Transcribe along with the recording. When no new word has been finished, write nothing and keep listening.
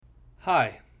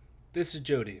Hi, this is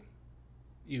Jody.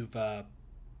 You've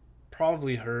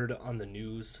probably heard on the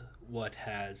news what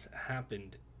has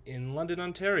happened in London,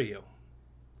 Ontario,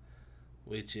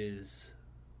 which is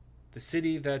the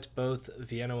city that both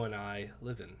Vienna and I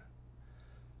live in.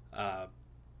 Uh,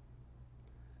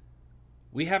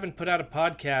 we haven't put out a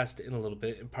podcast in a little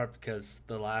bit, in part because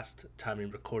the last time we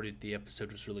recorded the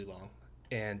episode was really long.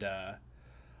 And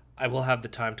I will have the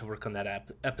time to work on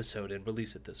that episode and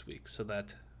release it this week, so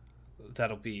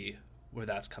that'll be where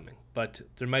that's coming. But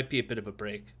there might be a bit of a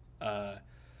break uh,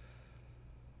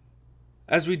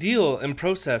 as we deal and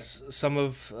process some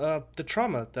of the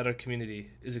trauma that our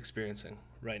community is experiencing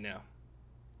right now.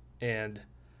 And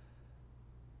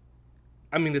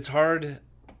I mean, it's hard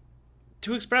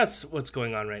to express what's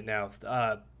going on right now.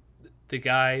 The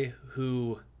guy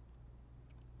who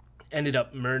ended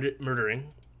up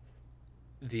murdering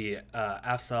the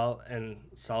Afsal and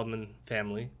Salman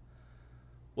family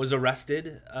was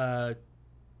arrested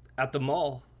at the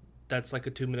mall that's like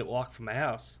a 2-minute walk from my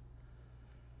house.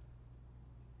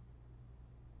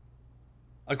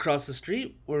 Across the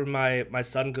street where my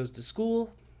son goes to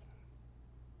school,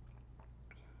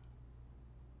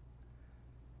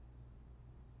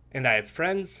 and I have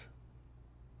friends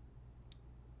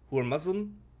who are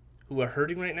Muslim who are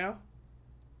hurting right now.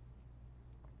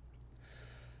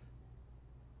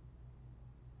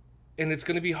 And it's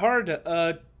going to be hard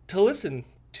to listen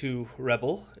to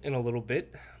Rebel in a little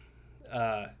bit,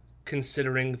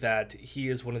 considering that he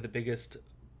is one of the biggest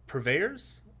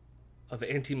purveyors of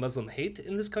anti-Muslim hate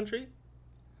in this country.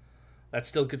 That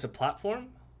still gets a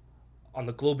platform on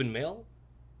the Globe and Mail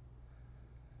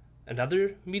and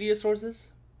other media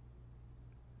sources.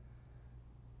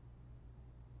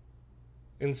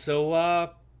 And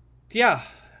so, yeah,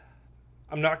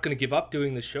 I'm not going to give up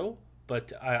doing the show,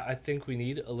 but I think we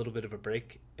need a little bit of a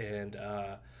break. And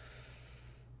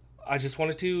I just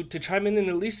wanted to chime in and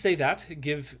at least say that,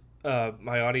 give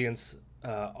my audience,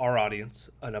 our audience,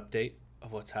 an update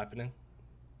of what's happening.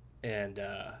 And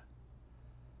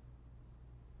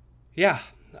yeah,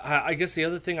 I guess the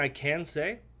other thing I can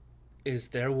say is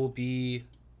there will be.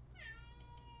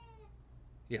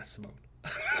 Yes, Simone.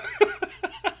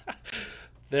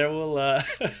 There will.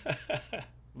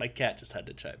 My cat just had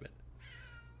to chime in.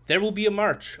 There will be a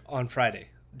march on Friday,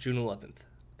 June 11th.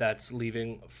 That's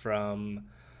leaving from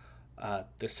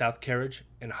the South Carriage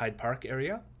and Hyde Park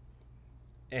area.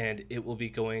 And it will be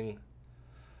going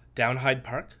down Hyde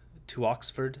Park to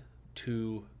Oxford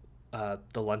to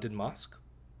the London Mosque.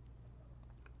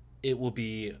 It will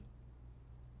be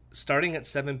starting at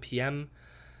 7 p.m.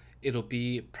 It'll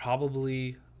be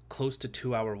probably close to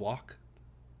 2-hour walk.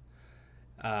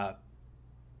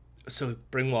 So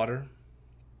bring water,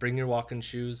 bring your walking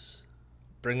shoes,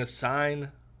 bring a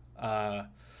sign.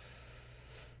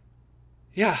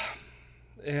 Yeah,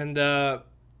 and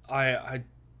I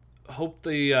hope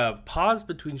the pause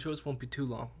between shows won't be too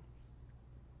long.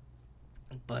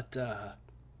 But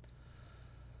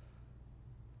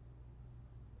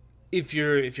if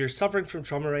you're suffering from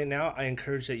trauma right now, I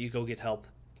encourage that you go get help,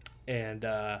 and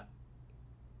I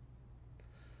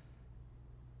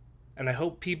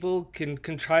hope people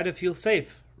can try to feel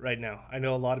safe right now. I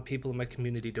know a lot of people in my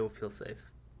community don't feel safe.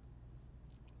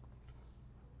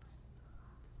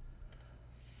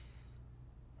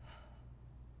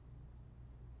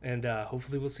 And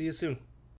hopefully we'll see you soon.